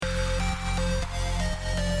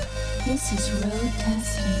This is road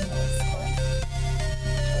testing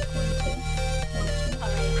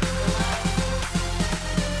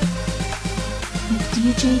with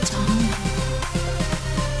DJ Tom.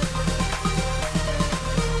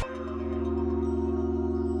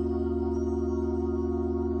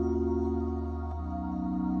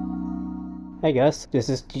 Hey guys, this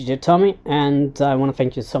is DJ Tommy, and I want to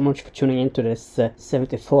thank you so much for tuning in to this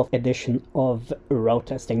 74th edition of Road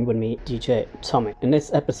Testing with me, DJ Tommy. In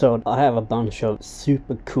this episode, I have a bunch of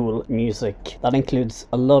super cool music that includes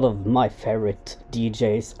a lot of my favorite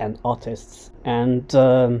DJs and artists. And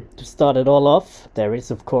to start it all off, there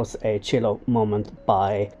is of course a chill moment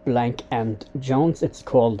by Blank and Jones. It's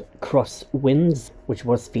called Crosswinds, which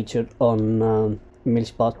was featured on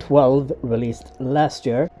Milchbar 12, released last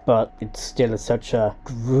year, but it's still such a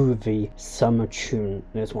groovy summer tune,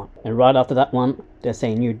 this one. And right after that one, there's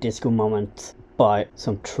a new disco moment by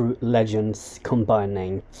some true legends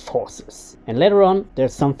combining forces. And later on,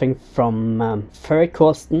 there's something from Ferry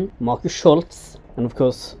Corsten, Markus Schultz, and of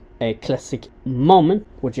course a classic moment,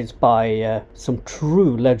 which is by some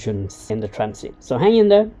true legends in the trance scene. So hang in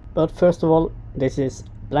there, but first of all, this is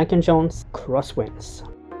Blank and Jones, Crosswinds.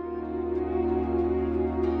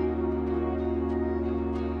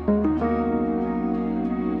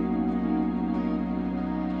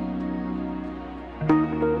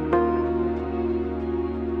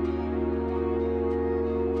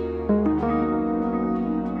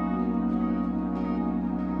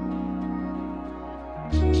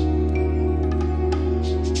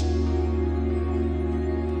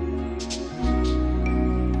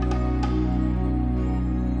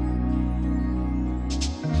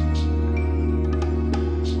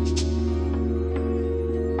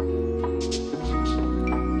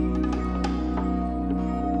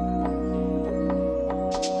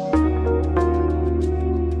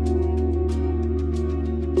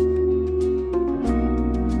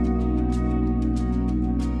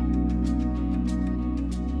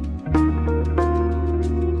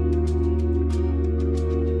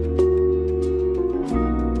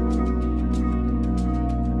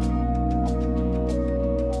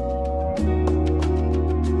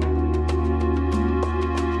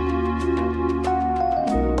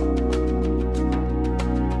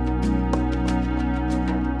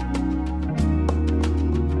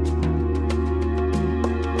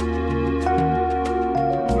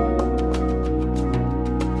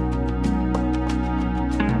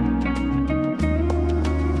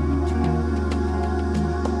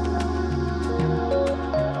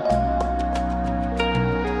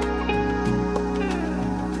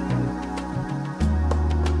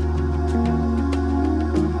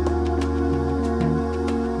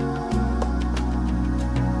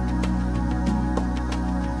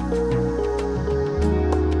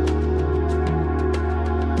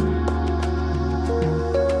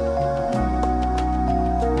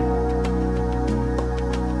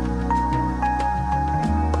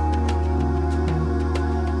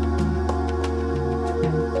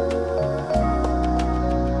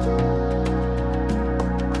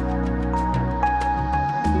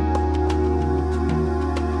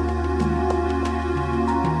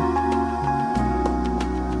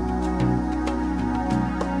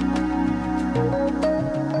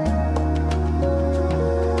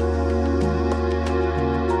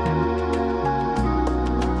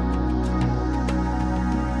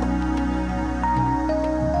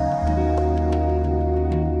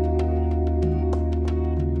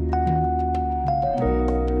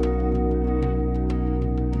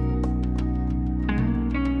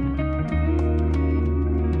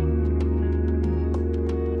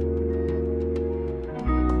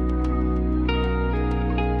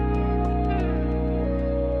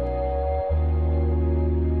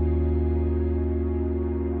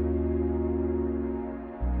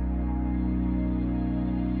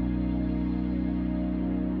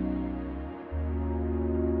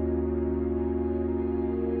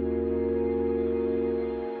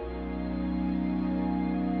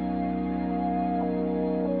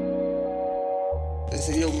 They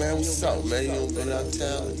say, yo, man, what's up, man? You don't go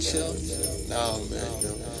downtown and chill? Nah, man, you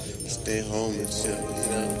know, stay home and chill,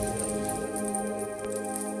 you know?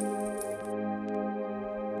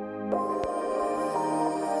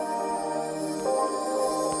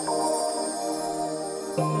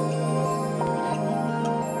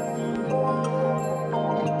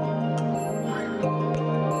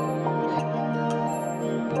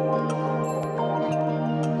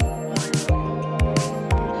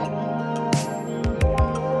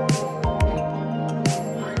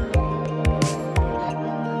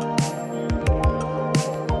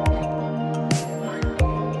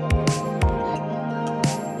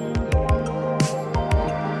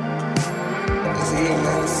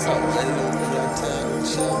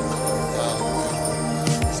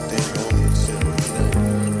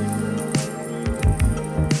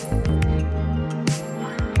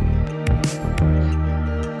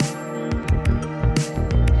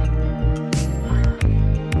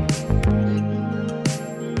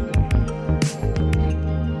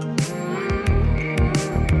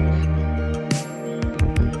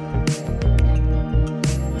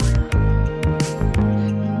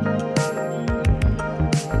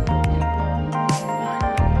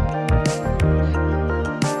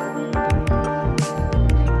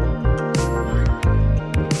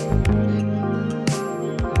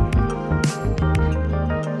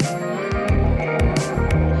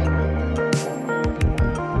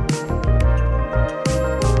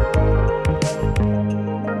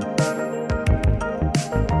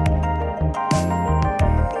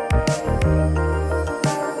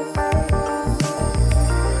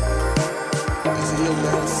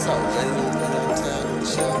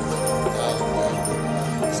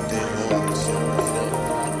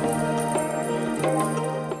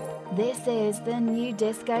 This is the new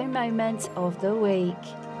disco moment of the week.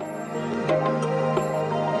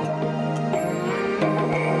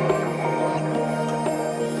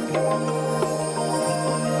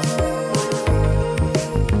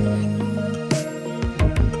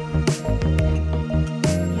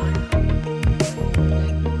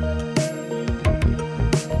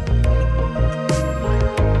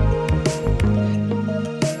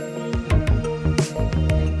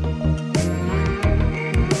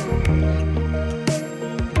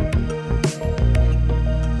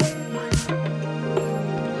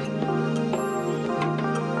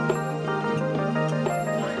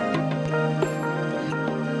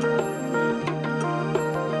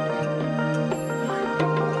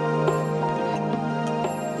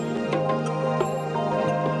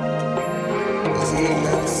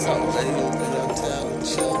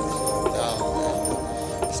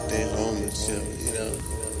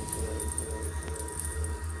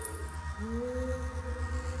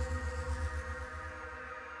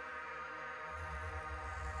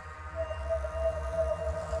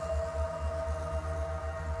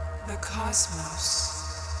 The cosmos,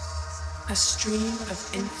 a stream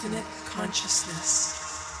of infinite consciousness,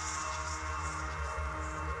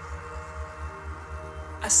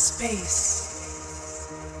 a space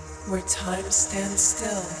where time stands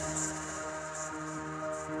still,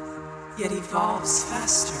 yet evolves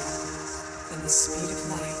faster than the speed of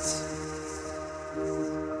light.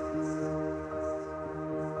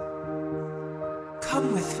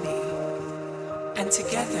 Come with me, and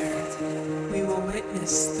together we will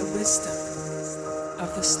witness the wisdom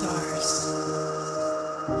of the stars.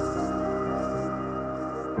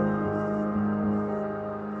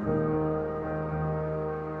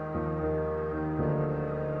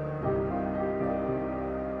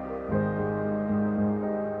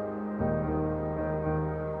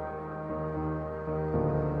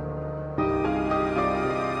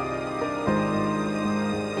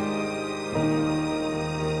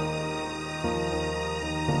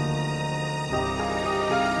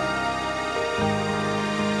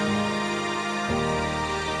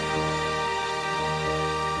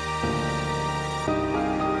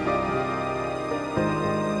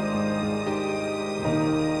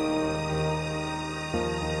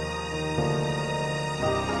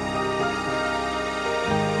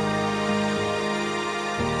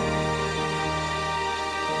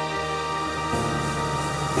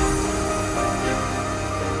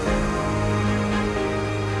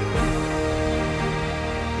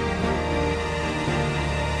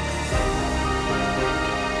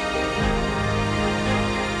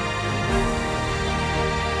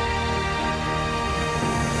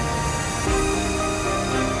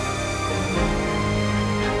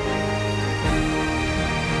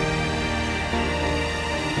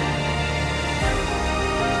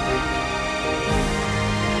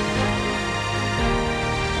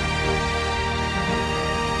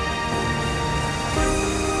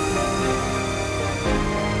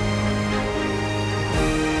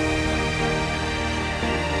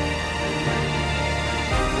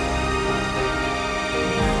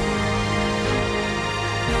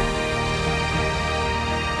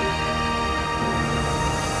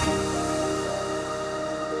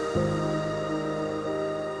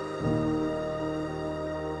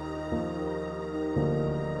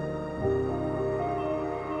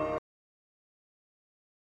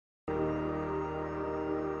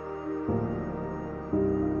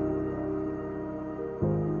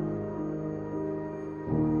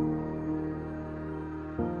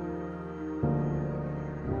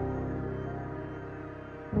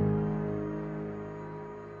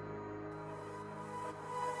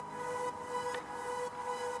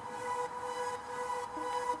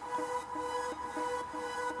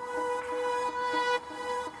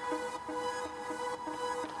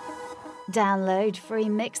 Download free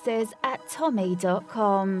mixes at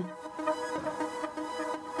tommy.com.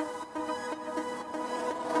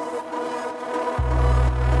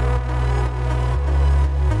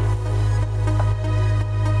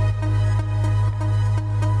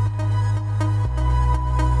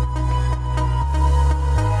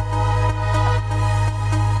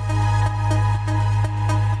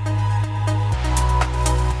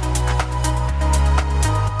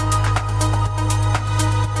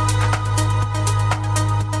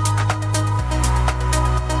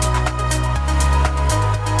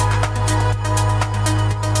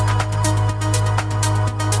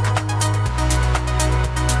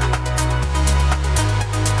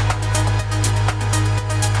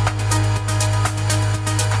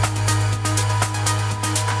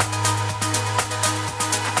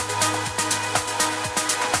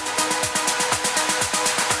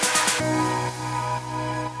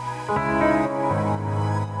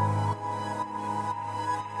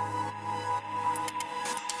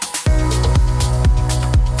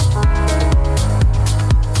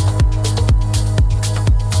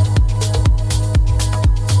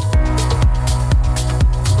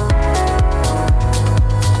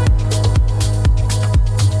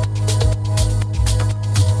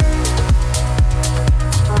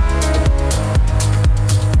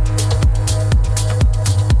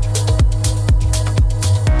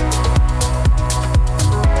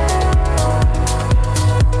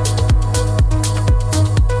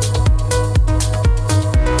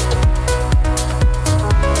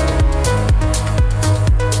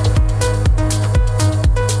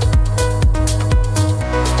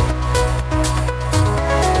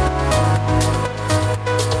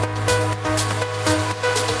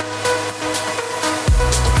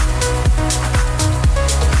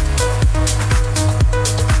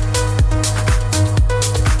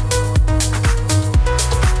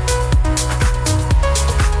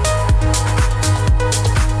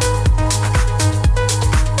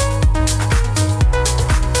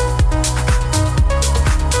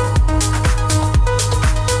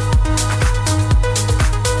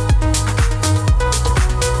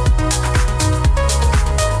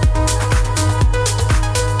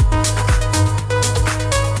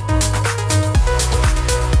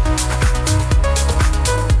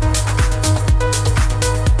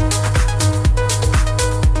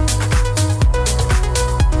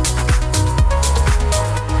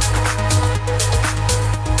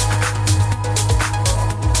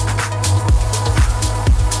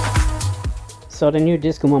 So the new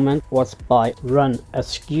disco moment was by Run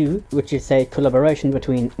Askew, which is a collaboration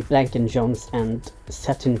between Blank & Jones and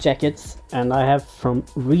Satin Jackets, and I have from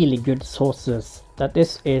really good sources that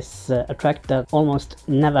this is a track that almost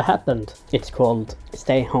never happened. It's called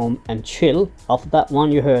Stay Home and Chill. After that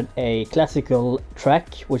one you heard a classical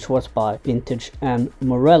track which was by Vintage and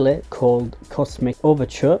Morelli called Cosmic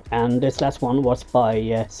Overture, and this last one was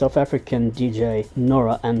by South African DJ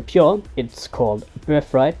Nora En Pure. It's called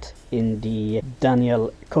Birthright in the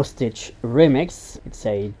Daniel Kostic remix. It's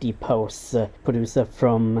a deep house producer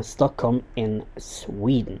from Stockholm in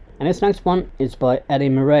Sweden. And this next one is by Eddie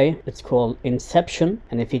Murray. It's called Inception,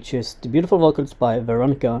 and it features the beautiful vocals by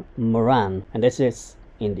Veronica Moran, and this is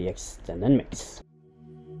in the extended mix.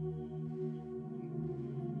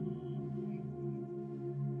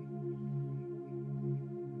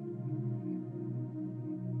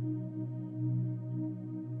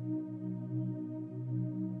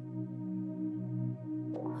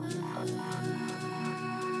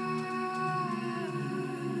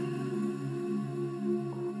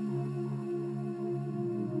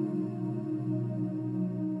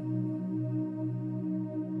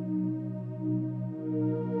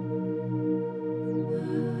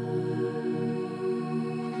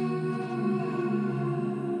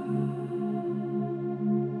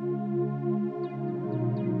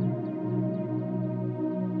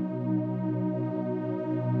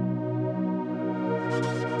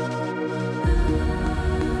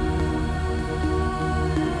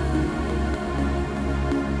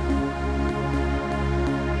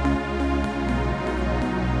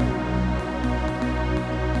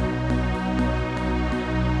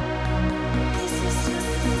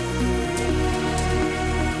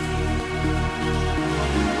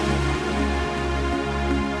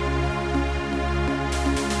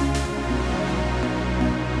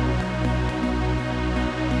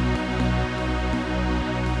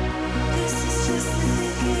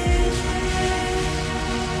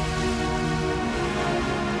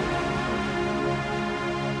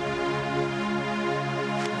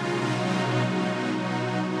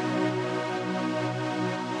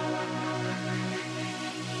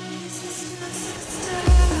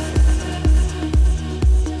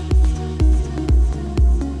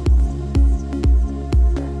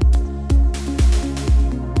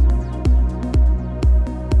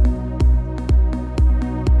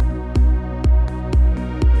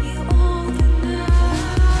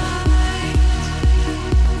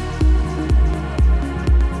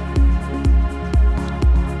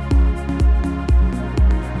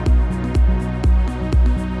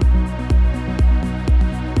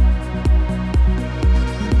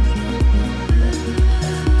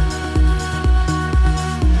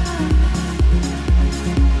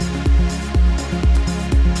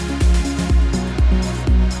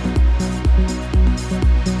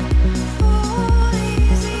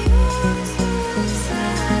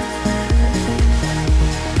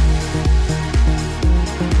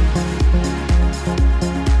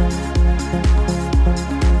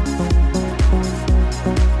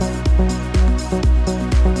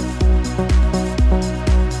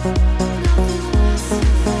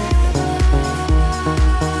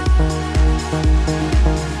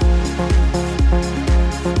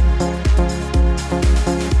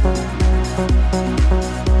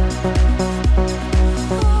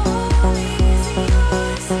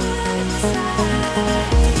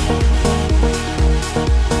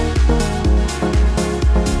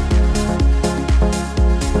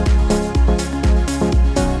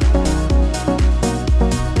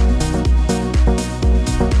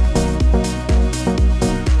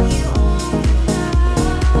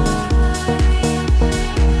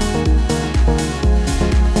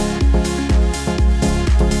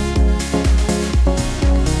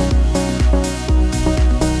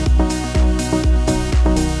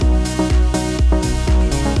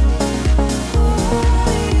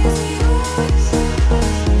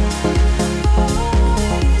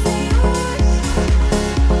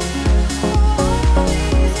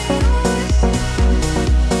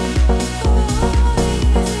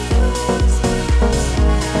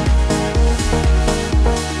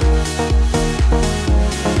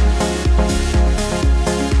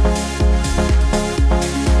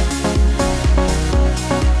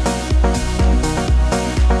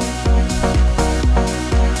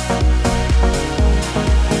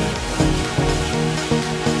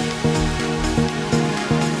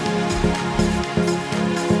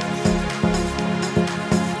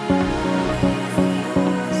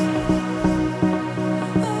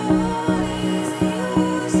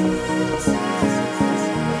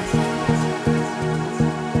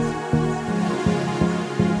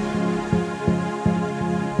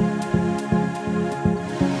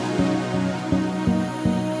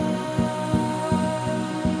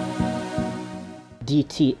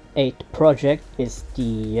 DT8 project is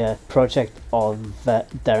the project of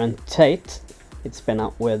Darren Tate. It's been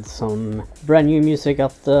out with some brand new music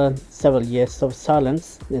after several years of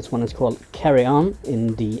silence. This one is called Carry On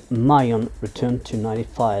in the Mayon Return to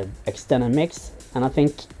 95 extended mix. And I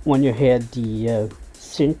think when you hear the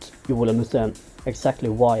synth, you will understand exactly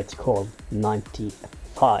why it's called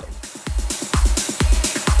 95.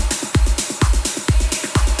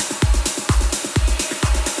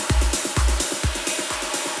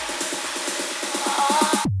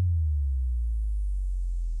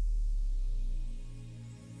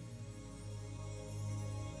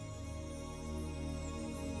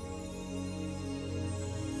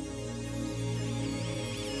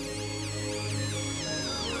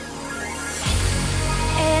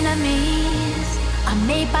 Enemies are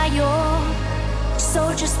made by your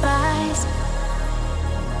soldier spies.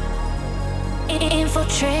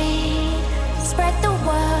 Infiltrate, spread the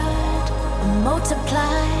word,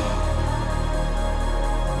 multiply.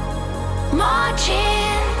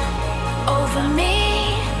 Marching over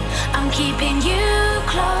me, I'm keeping you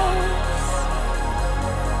close.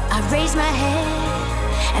 I raise my head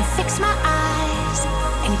and fix my eyes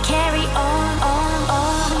and carry on.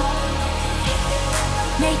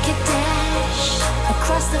 Make a dash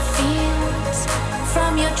across the fields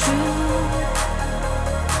from your truth.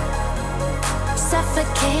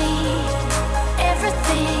 Suffocate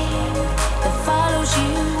everything that follows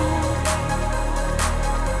you.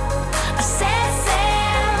 I set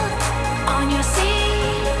sail on your sea.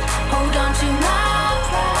 Hold on to my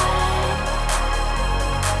pride.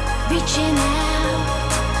 Reaching out,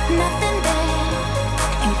 nothing there,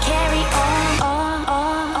 and carry on.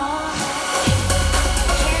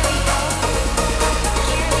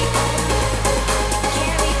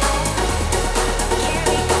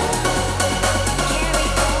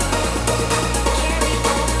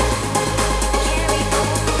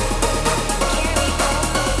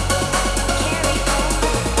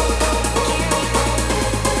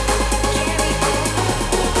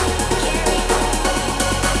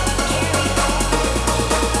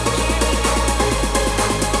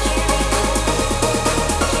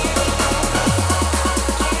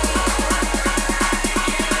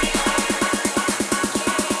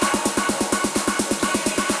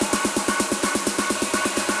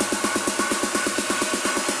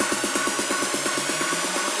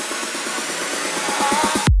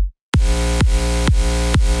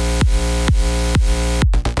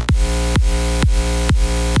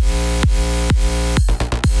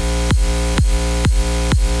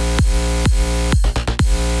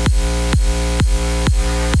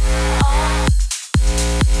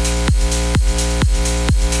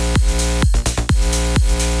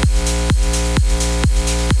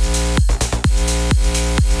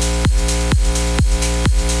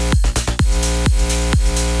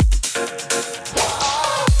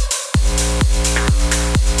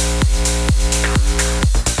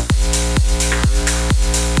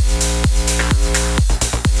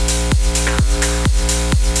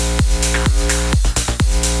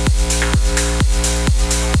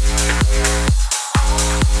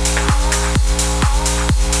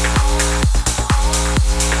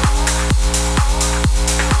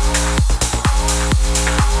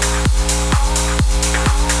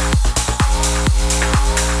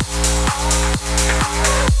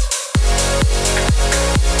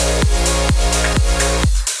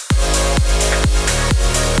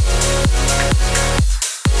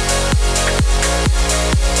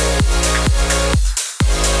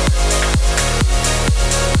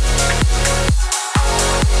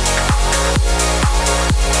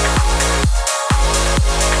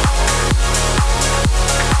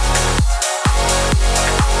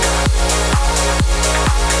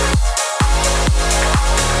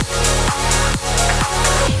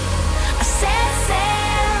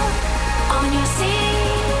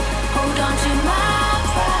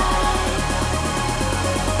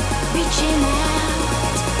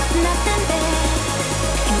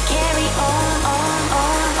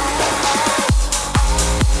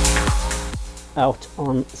 Out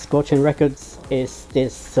on Scorching Records is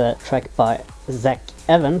this track by Zach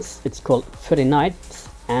Evans. It's called 30 Nights,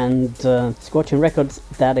 and Scorching Records,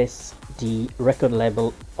 that is the record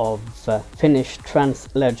label of Finnish trance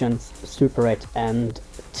legends Super 8 and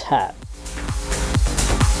Tab.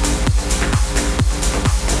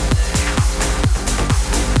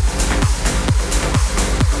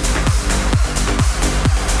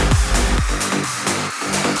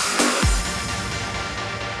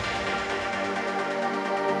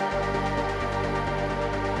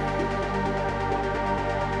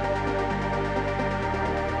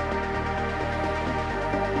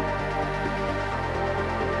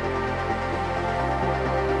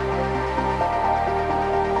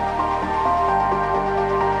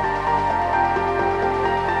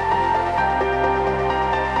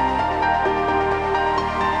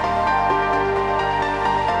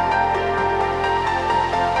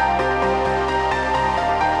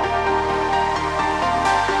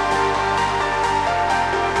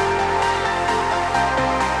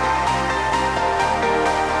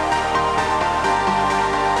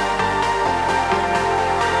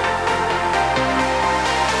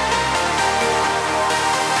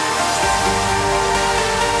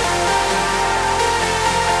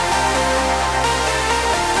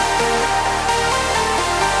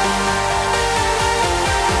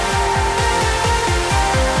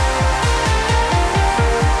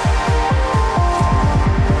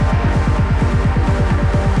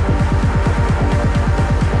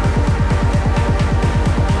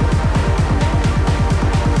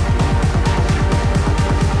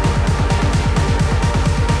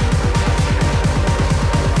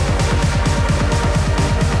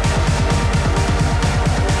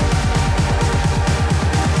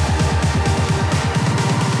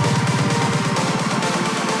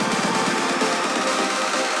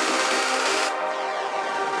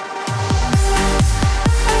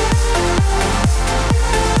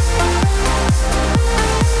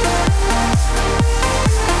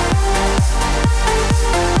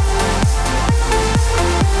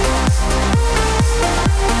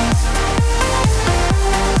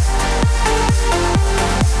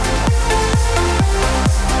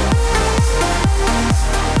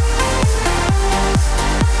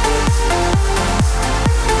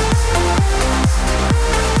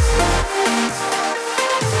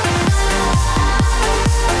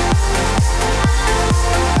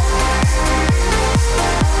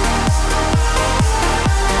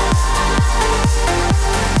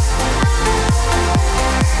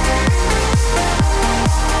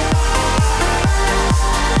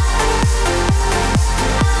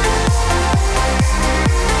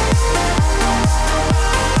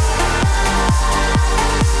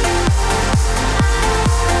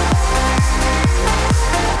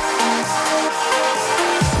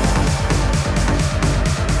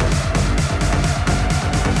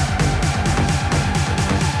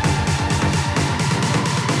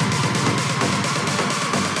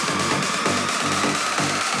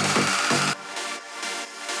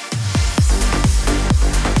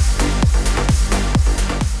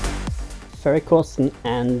 Ferry Corsten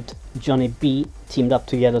and Johnny B teamed up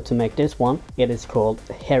together to make this one. It is called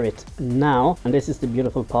Hear It Now, and this is the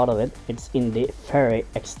beautiful part of it. It's in the Ferry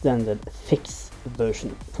Extended Fix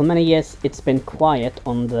version. For many years it's been quiet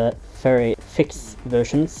on the Ferry Fix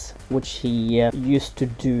versions, which he used to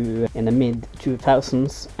do in the mid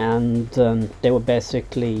 2000s, and they were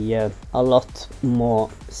basically a lot more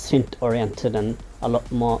synth oriented and a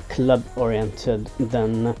lot more club oriented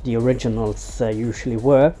than the originals usually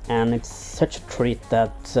were, and it's such a treat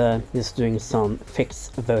that he's doing some Fix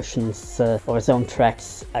versions of his own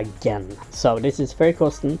tracks again. So this is Ferry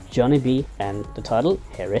Corsten, Johnny B, and the title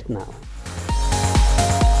Hear It Now.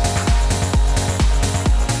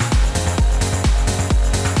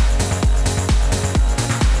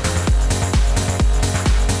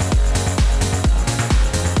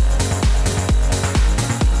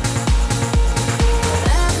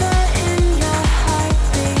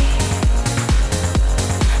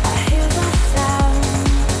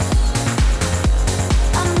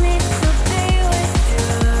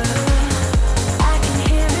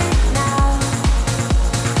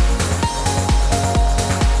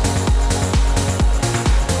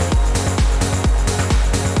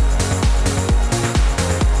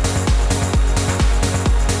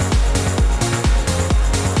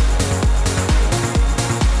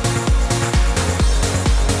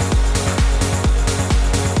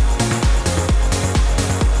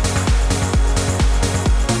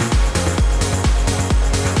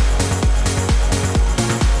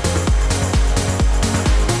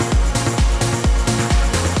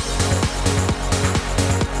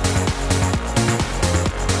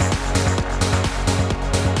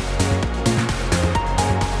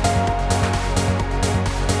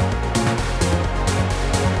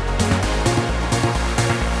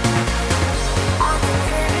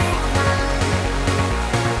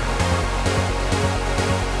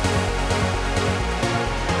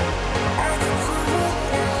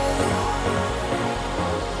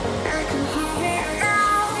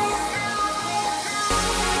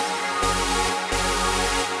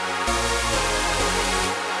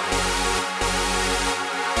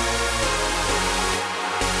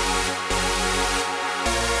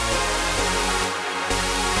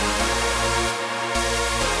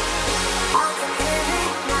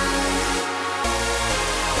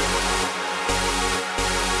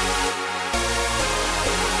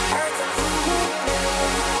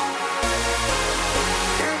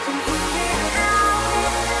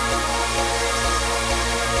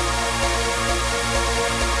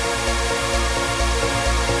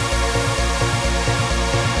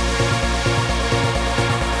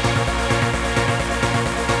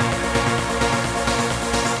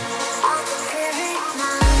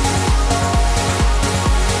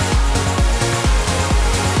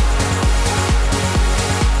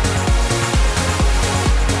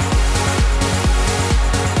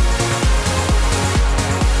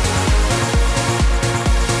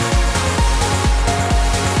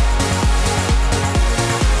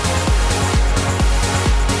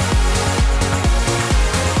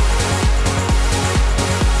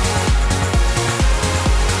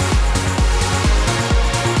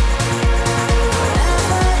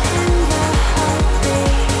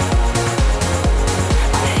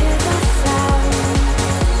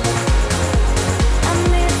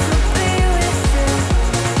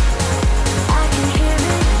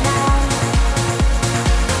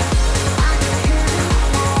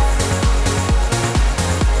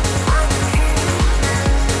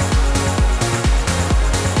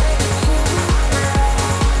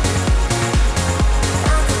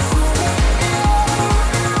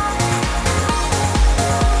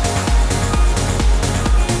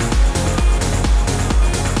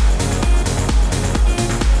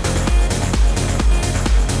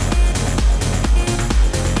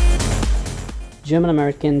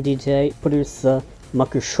 German-American DJ producer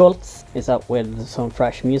Markus Schulz is out with some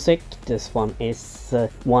fresh music. This one is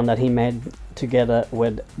one that he made together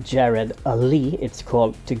with Jared Ali. It's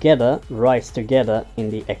called Together, Rise Together in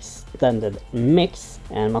the extended mix.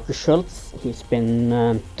 And Markus Schulz, he's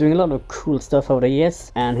been doing a lot of cool stuff over the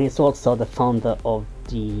years, and he's also the founder of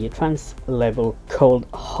the trance label Cold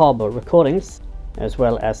Harbor Recordings, as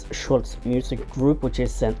well as Schulz Music Group, which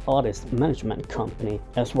is an artist management company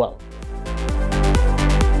as well.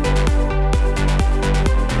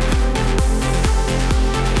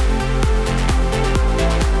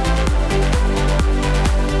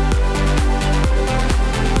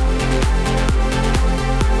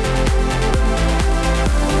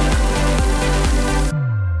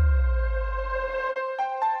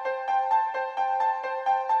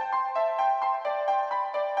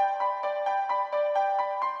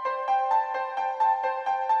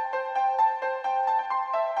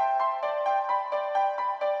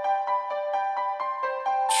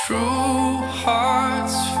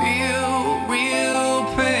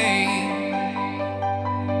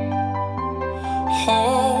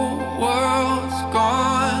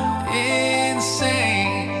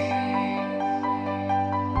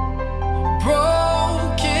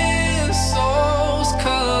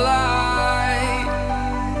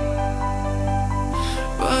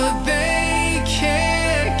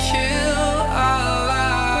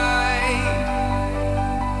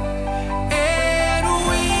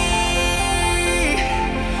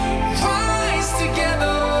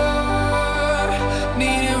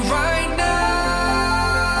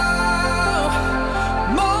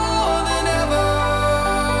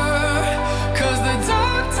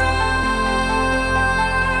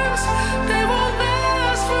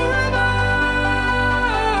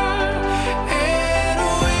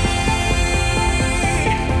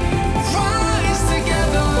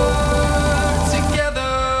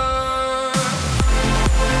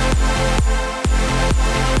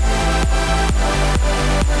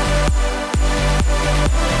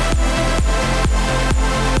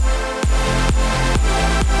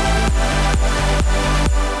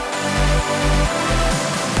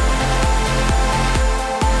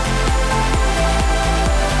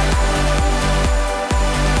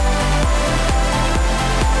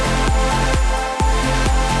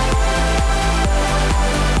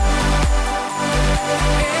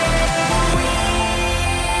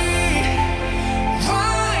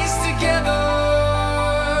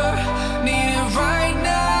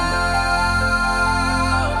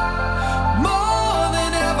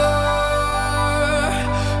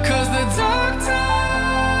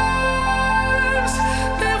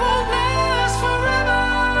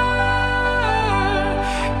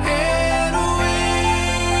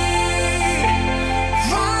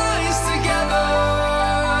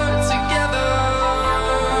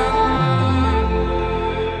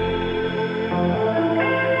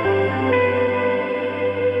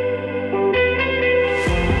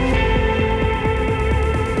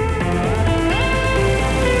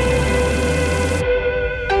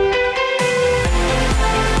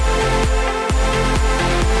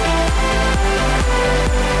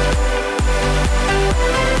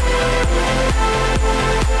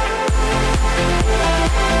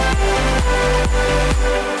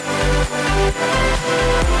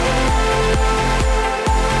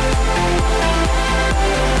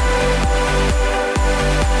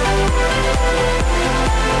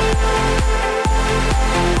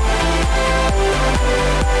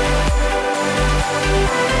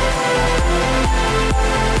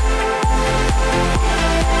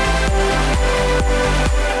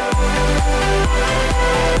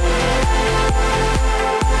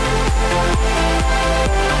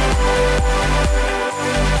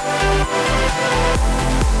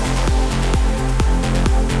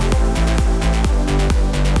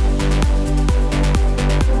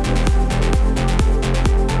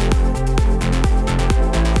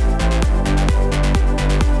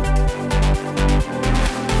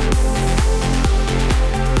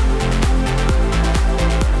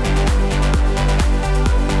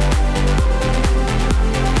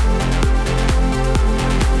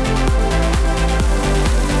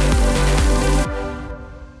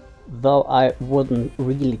 Though I wouldn't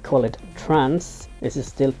really call it trance, this is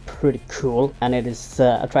still pretty cool, and it is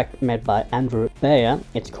a track made by Andrew Bayer.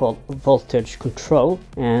 It's called Voltage Control,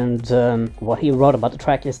 and what he wrote about the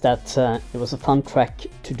track is that it was a fun track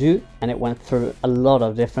to do, and it went through a lot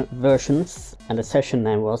of different versions, and the session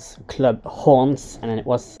name was Club Horns, and it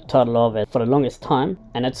was the title of it for the longest time.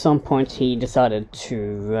 And at some point he decided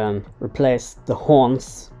to replace the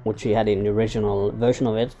horns, which he had in the original version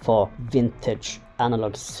of it, for vintage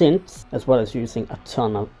analog synths, as well as using a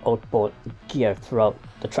ton of outboard gear throughout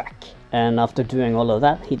the track. And after doing all of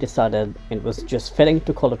that, he decided it was just fitting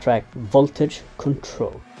to call the track Voltage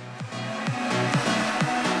Control.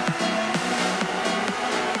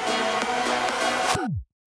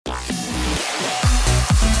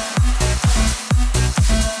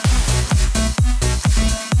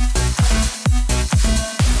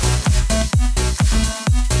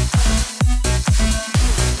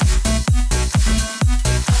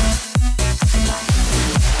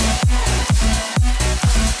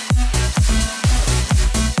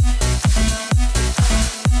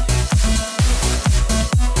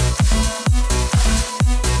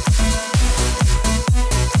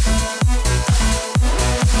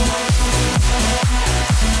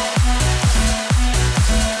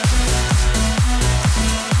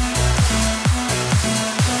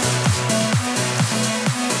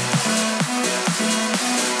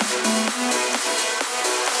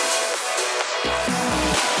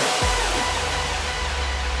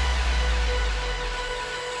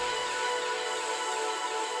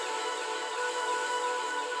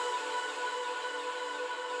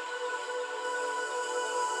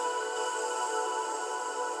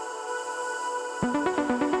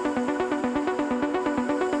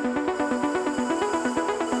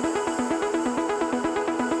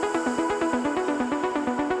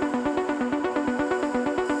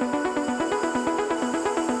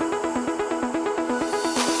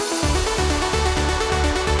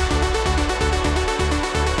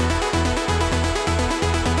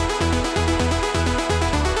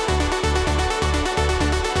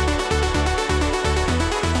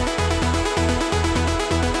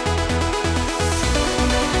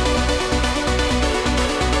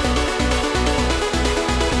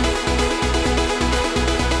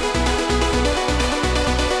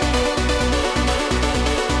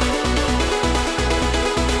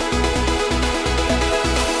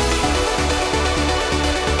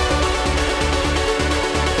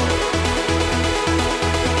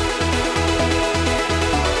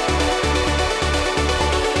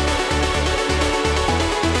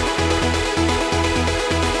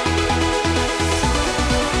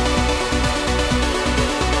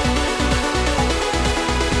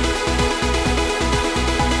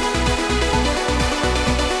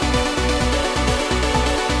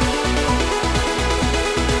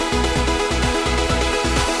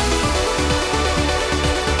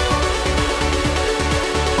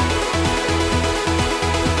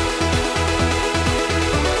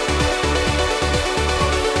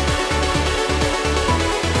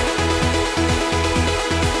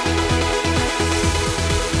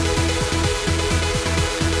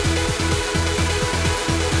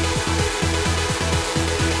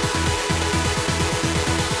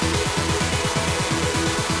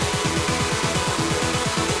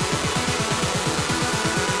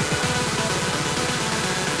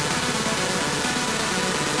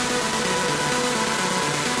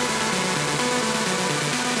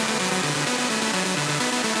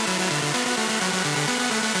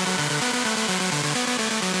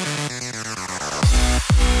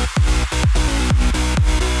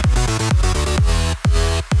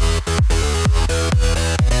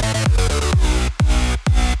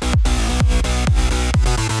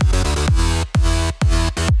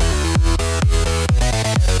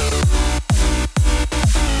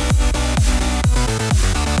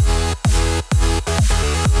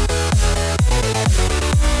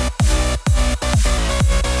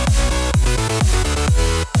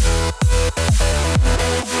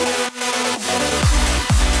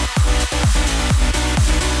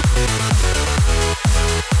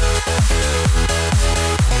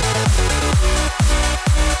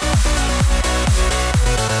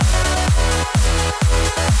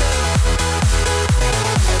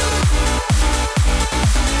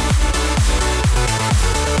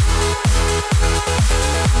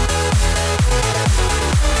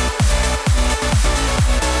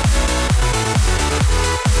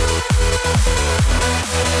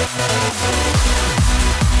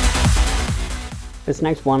 This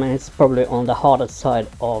next one is probably on the harder side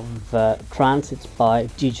of trance. It's by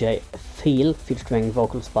DJ Feel, featuring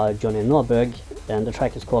vocals by Johnny Norberg. and the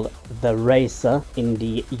track is called The Razor in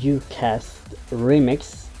the UCast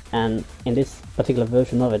remix. And in this particular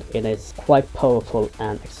version of it, it is quite powerful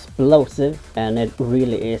and explosive, and it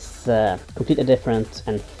really is completely different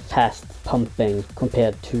and fast pumping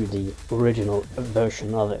compared to the original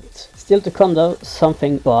version of it. Still to come though,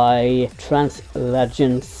 something by Trance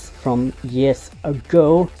Legends from years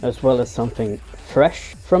ago, as well as something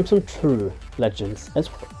fresh from some true legends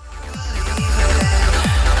as well.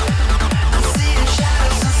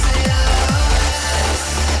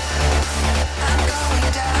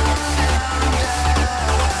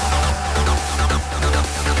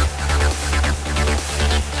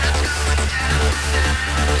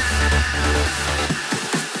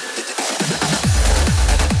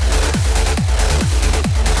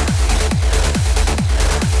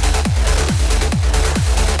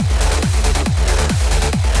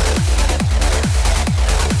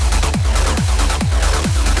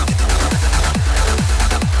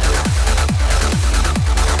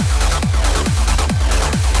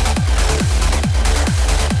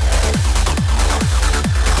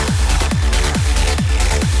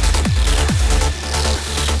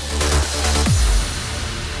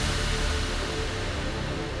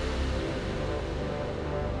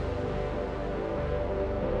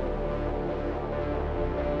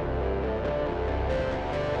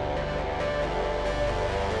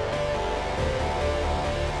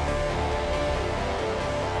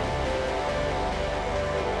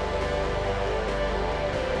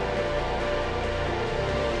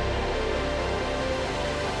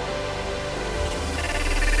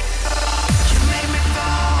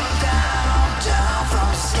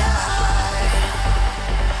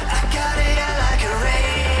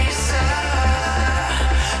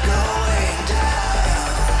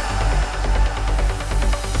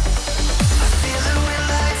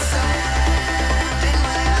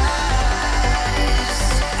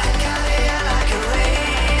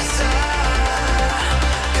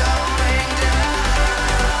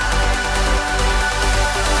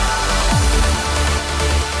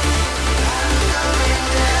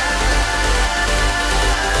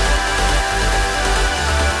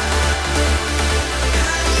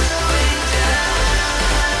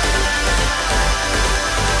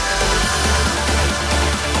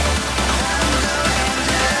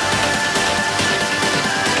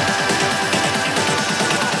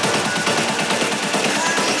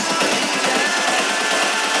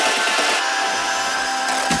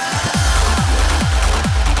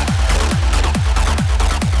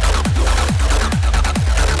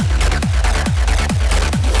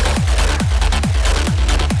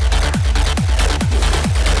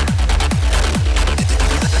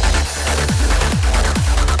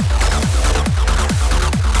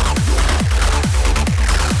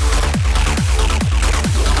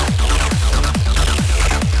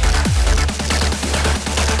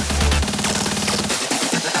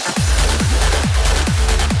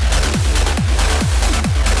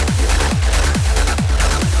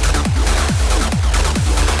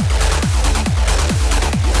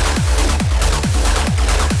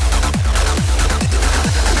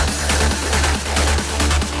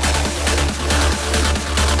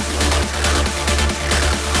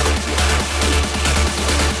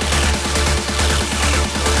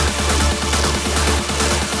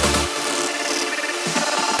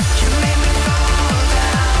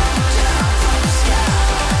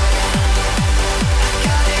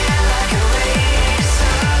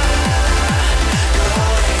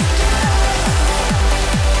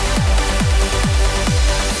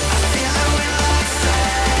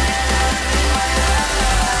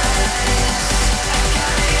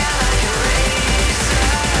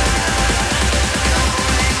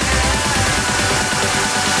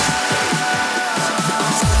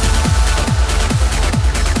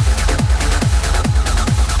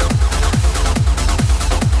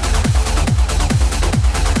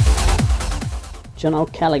 John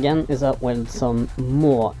O'Callaghan is up with some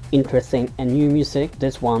more interesting and new music.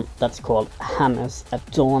 This one that's called Hammers at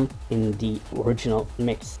Dawn in the original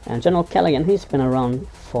mix. And John O'Callaghan, he's been around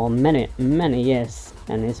for many years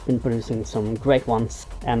and he's been producing some great ones.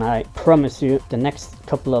 And I promise you the next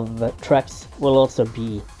couple of tracks will also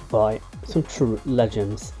be by some true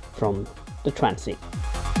legends from the trance scene.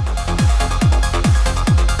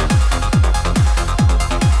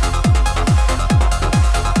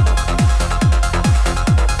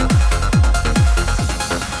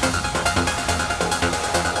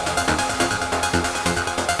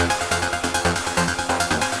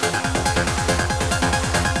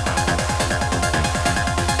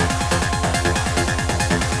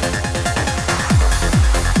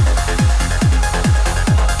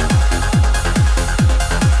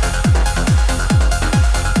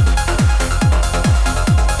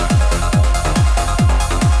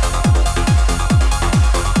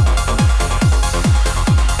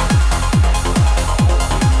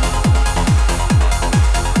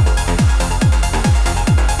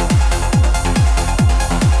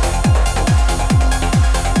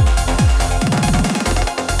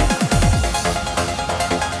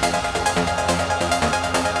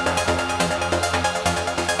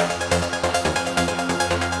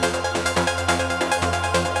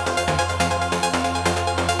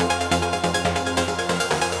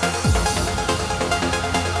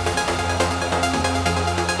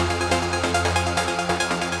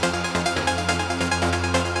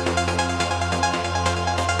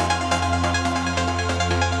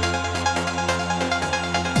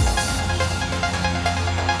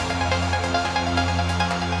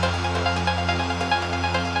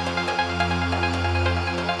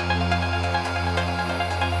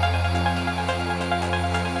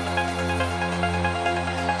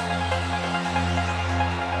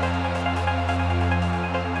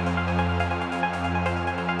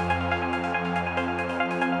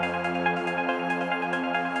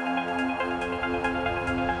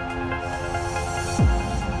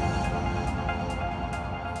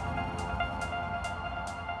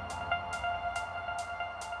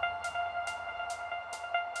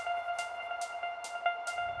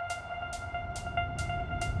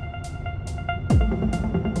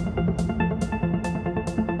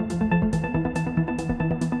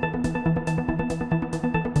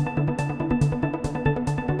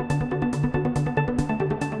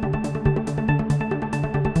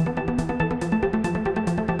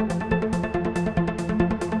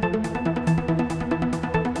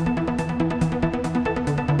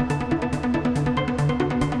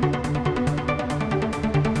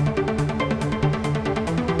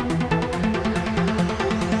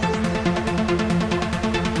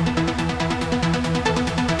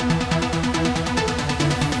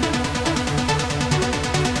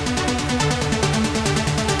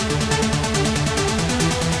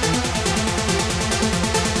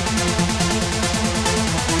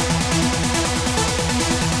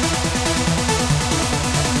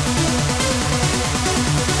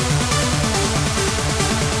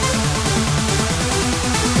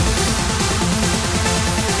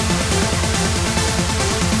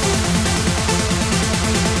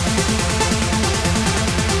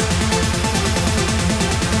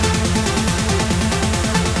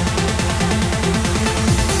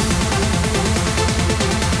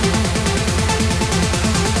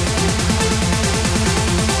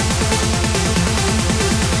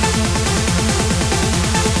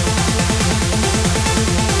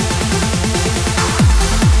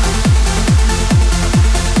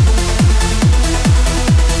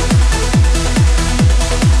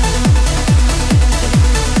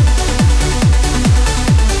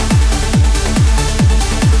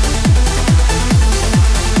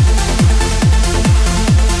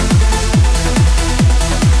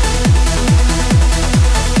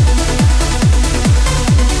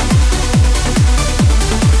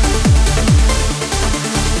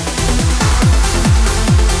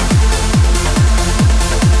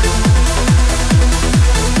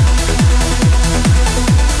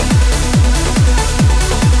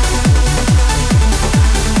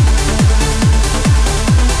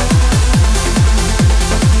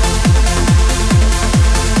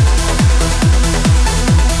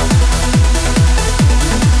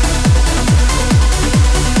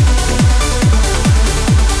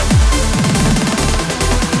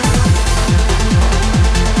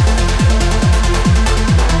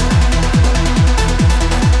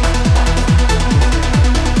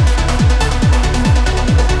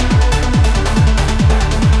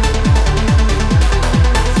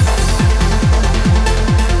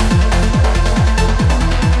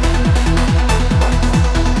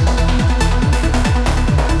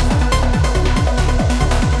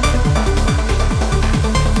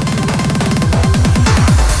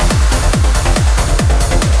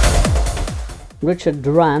 Richard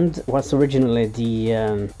Durand was originally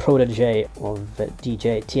the protege of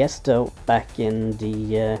DJ Tiesto back in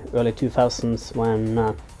the early 2000s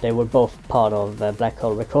when they were both part of Black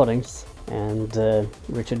Hole Recordings, and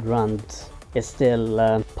Richard Durand is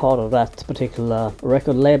still part of that particular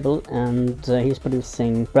record label, and he's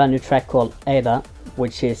producing a brand new track called Ada,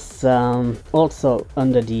 which is also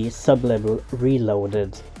under the sub-label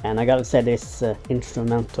Reloaded. And I gotta say, this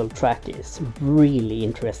instrumental track is really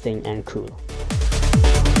interesting and cool.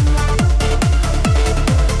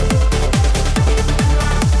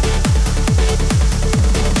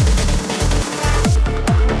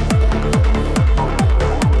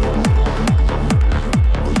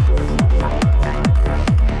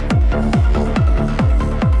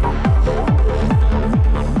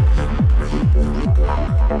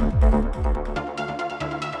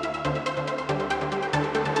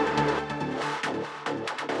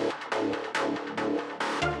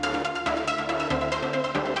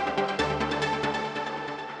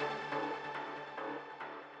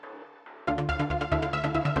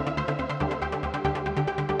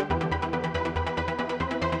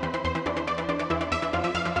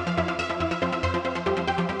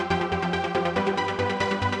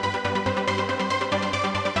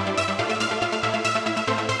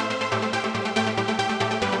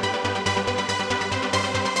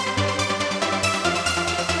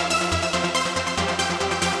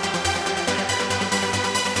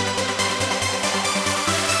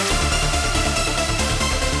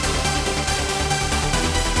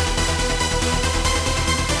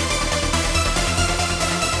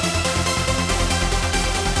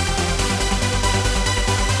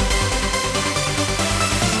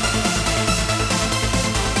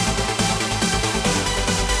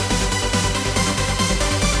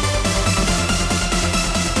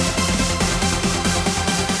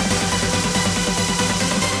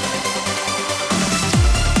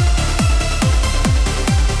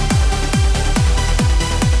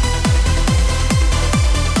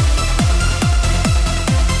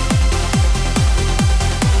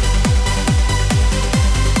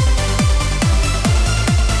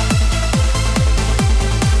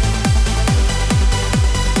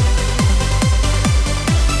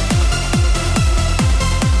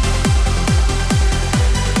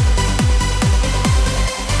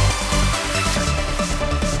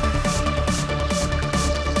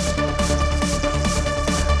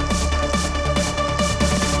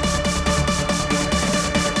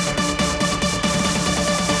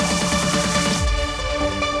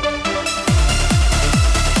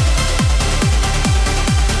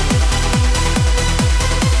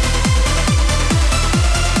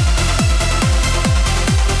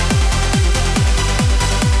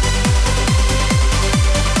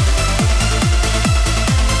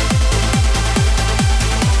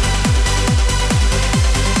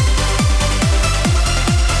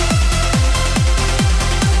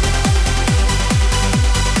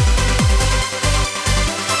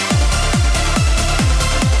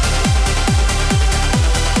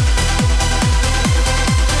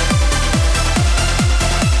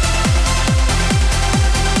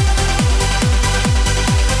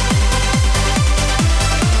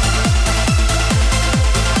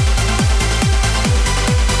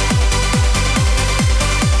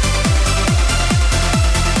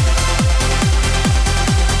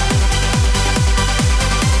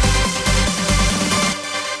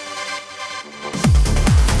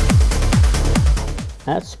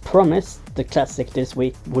 As promised, the classic this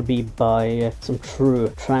week would be by some true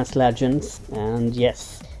trance legends, and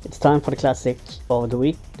yes, it's time for the classic of the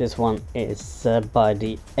week. This one is by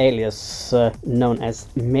the alias known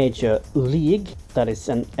as Major League. That is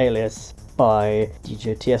an alias by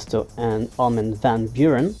DJ Tiesto and Armin van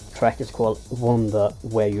Buuren. The track is called Wonder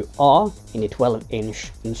Where You Are in a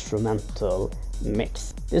 12-inch instrumental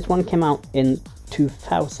mix. This one came out in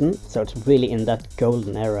 2000, so it's really in that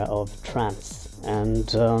golden era of trance.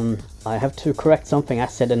 And I have to correct something I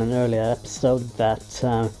said in an earlier episode, that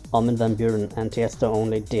Armin van Buuren and Tiesto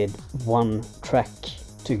only did one track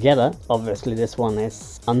together. Obviously this one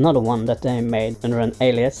is another one that they made under an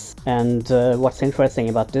alias, and what's interesting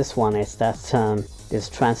about this one is that this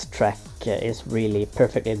trance track is really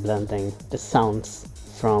perfectly blending the sounds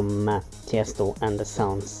from Tiesto and the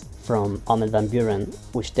sounds from Armin van Buuren,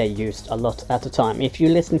 which they used a lot at the time. If you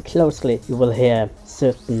listen closely, you will hear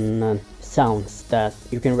certain sounds that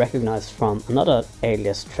you can recognize from another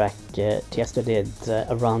alias track Tiesto did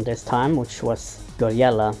around this time, which was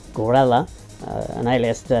Gorella, an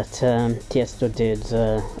alias that Tiesto did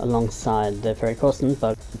alongside Ferry Corsten,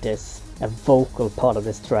 but there's a vocal part of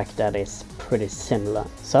this track that is pretty similar.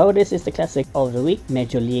 So this is the classic of the week,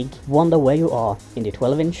 Major League, Wonder Where You Are in the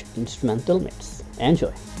 12-inch instrumental mix.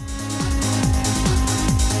 Enjoy!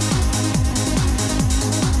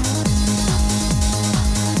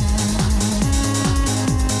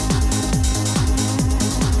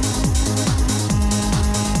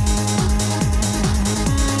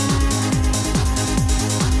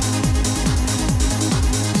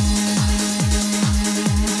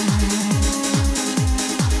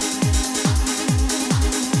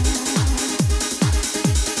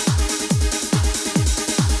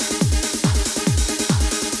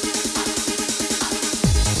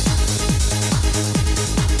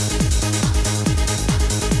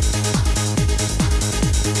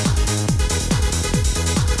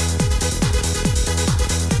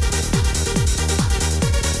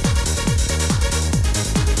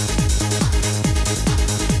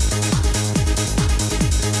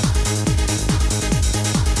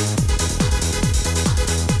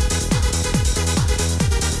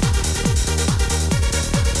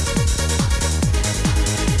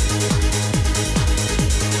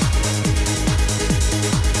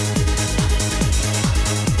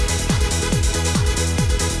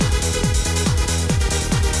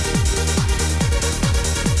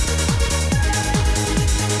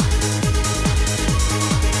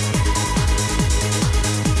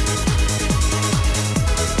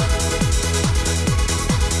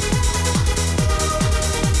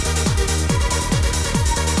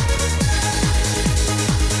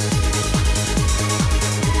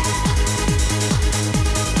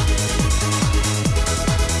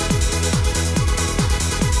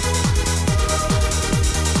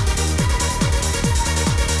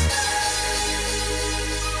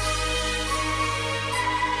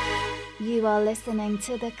 You are listening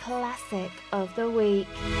to the classic of the week.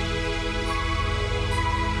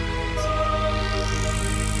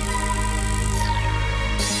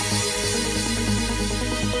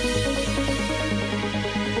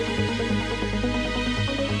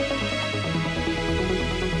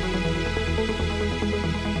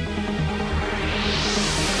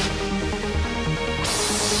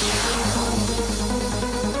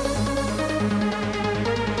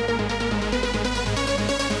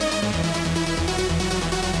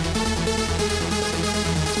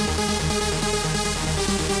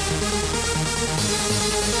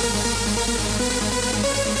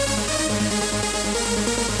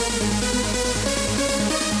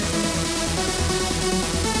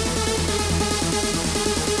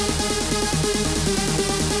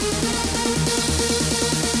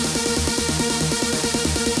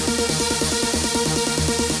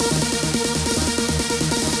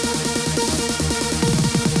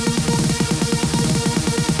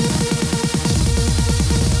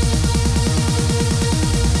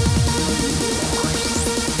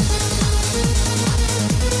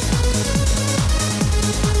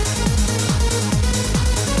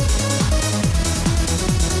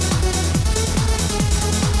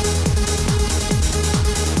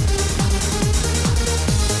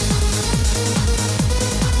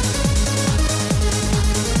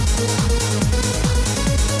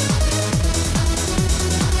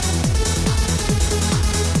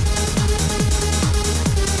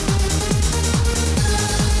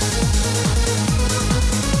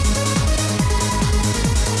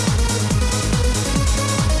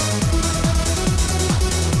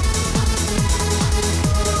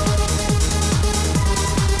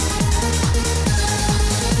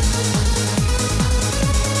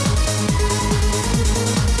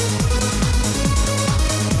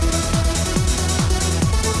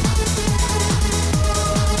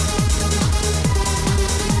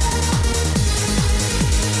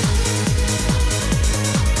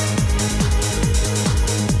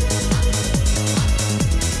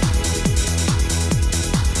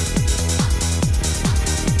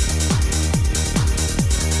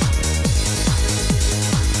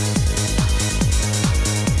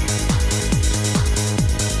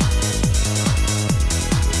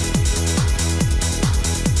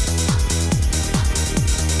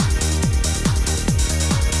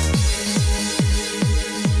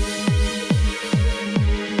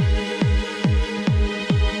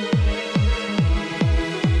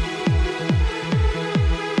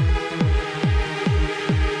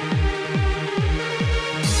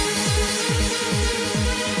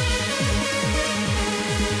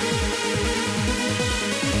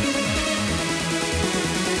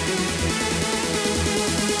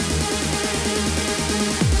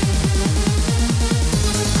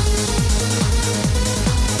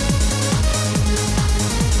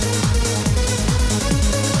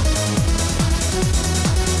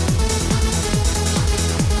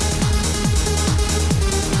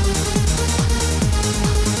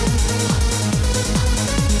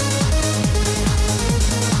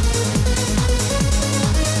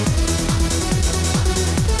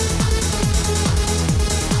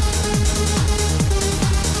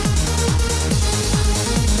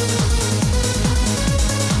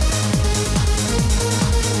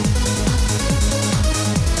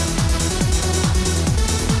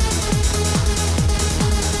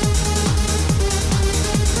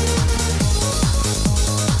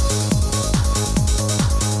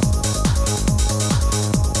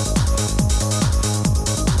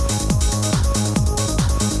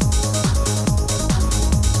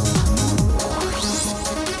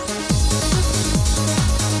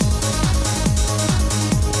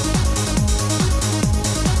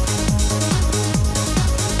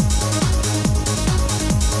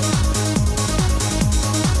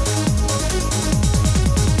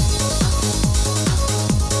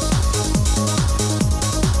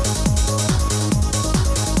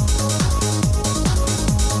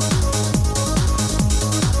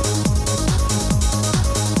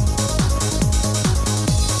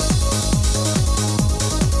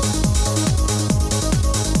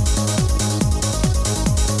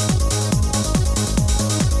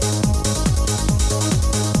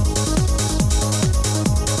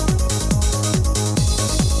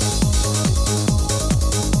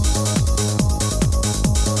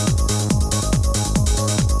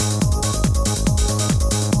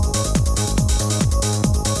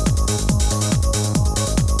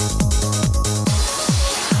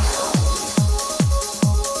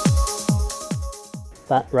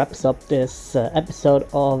 that wraps up this episode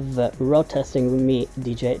of Road Testing with me,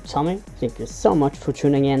 DJ Tommy. Thank you so much for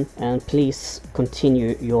tuning in, and please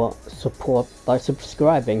continue your support by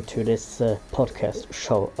subscribing to this podcast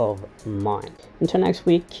show of mine. Until next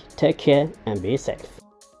week, take care and be safe.